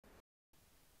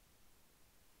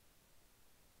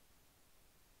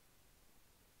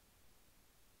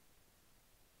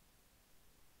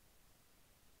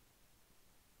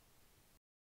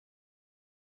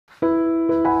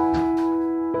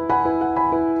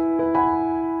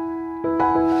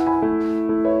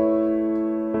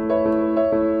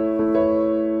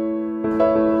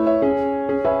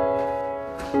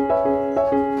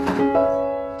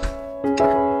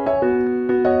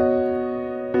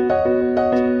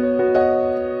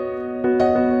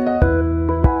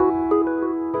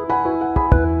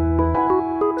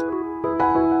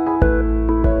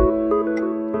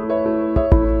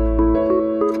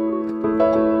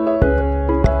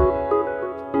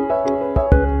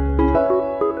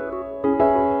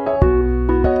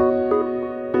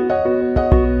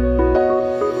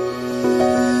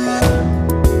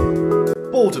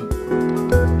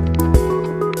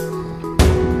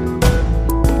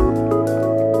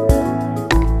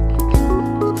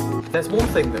There's one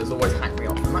thing that has always hacked me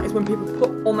off, and that is when people put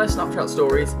on their Snapchat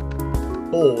stories,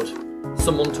 bored,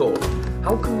 someone talk.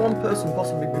 How can one person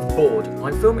possibly be bored?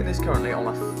 I'm filming this currently on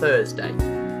a Thursday.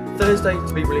 Thursday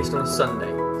to be released on a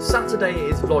Sunday. Saturday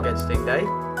is vlog editing day,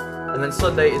 and then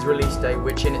Sunday is release day,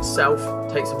 which in itself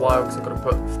takes a while because I've got to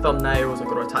put thumbnails, I've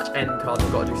got to attach end cards,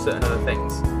 I've got to do certain other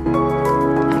things.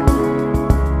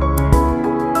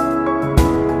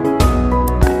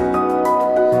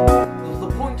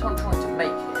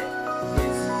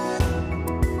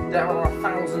 There are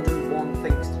 1,001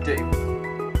 things to do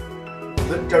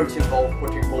that don't involve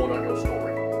putting bored on your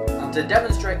story. And to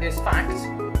demonstrate this fact,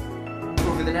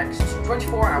 over the next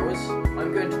 24 hours,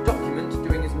 I'm going to document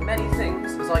doing as many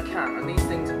things as I can. And these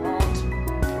things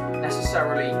aren't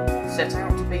necessarily set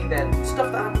out to be. They're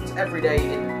stuff that happens every day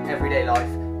in everyday life.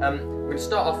 We're going to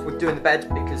start off with doing the bed,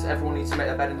 because everyone needs to make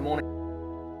their bed in the morning.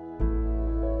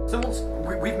 So once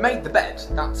we've made the bed,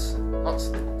 that's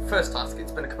the first task.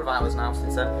 It's been a couple of hours now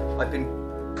since then. I've been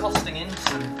costing in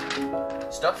some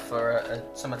stuff for a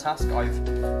summer task. I've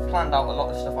planned out a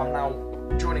lot of stuff. I'm now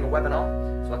joining a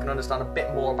webinar so I can understand a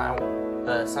bit more about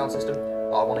the sound system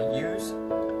that I want to use.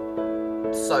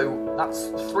 So that's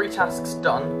 3 tasks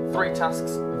done, 3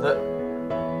 tasks that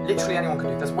literally anyone can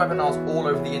do. There's webinars all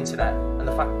over the internet, and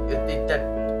the fact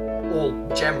they're all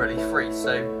generally free.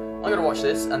 So I'm going to watch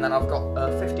this, and then I've got a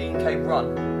 15k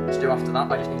run to do after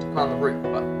that. I just need to plan the route,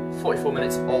 but 44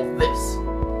 minutes of this.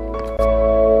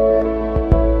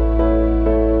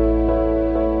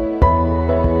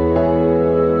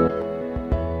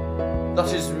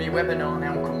 That is my webinar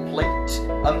now complete.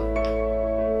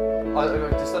 I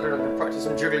decided I'm going to practice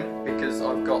some juggling, because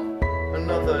I've got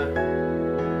another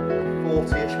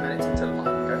 40-ish minutes until I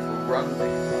can go for a run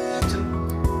with Eton,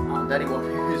 and anyone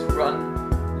who's run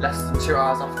less than 2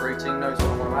 hours after eating knows what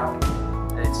I'm on about.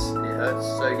 It hurts.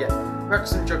 So yeah,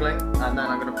 practice some juggling, and then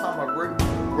I'm going to plan my route,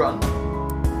 run,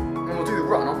 and we'll do the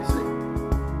run obviously.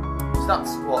 So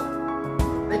that's what,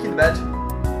 making the bed,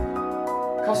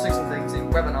 costing some things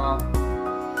in, webinar,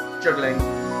 juggling,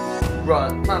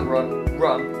 run, plan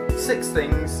run, 6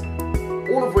 things,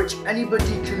 all of which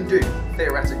anybody can do,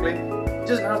 theoretically. It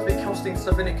doesn't have to be costing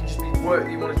stuff in, it can just be work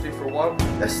that you want to do for a while.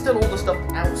 There's still all the stuff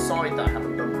outside that I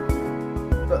haven't done.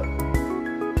 But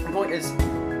the point is,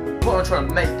 what I'm trying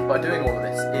to make by doing all of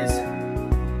this is,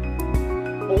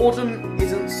 boredom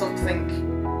isn't something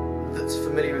that's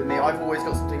familiar with me. I've always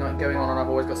got something going on, and I've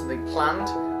always got something planned,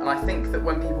 and I think that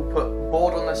when people put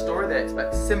bored on their story, they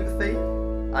expect sympathy,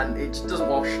 and it just doesn't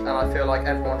wash, and I feel like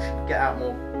everyone should get out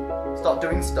more, start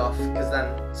doing stuff, because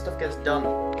then stuff gets done,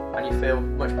 and you feel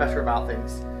much better about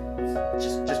things. It's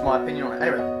just my opinion on it.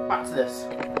 Anyway, back to this.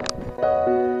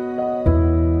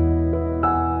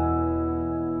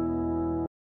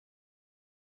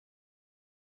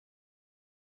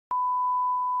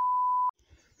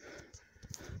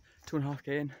 Two and a half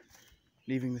k in,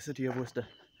 leaving the city of Worcester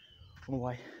on the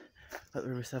way at the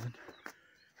River Severn.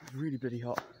 It's really bloody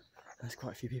hot, and there's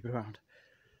quite a few people around.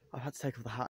 I've had to take off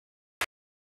the hat.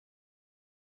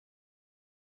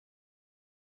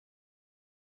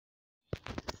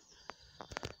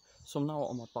 So I'm now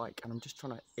on my bike, and I'm just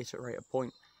trying to iterate a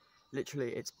point.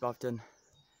 Literally, I've done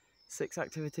 6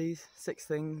 activities, 6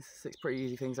 things, 6 pretty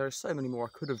easy things. There are so many more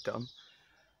I could have done,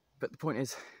 but the point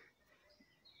is,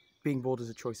 being bored is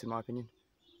a choice in my opinion.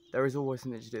 There is always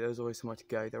something to do, there's always somewhere to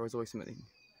go, there is always something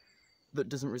that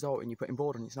doesn't result in you putting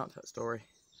bored on your Snapchat story.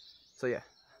 So yeah,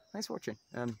 thanks for watching.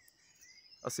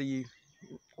 I'll see you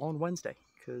on Wednesday,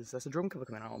 because there's a drum cover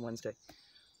coming out on Wednesday.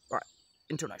 Right,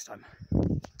 until next time.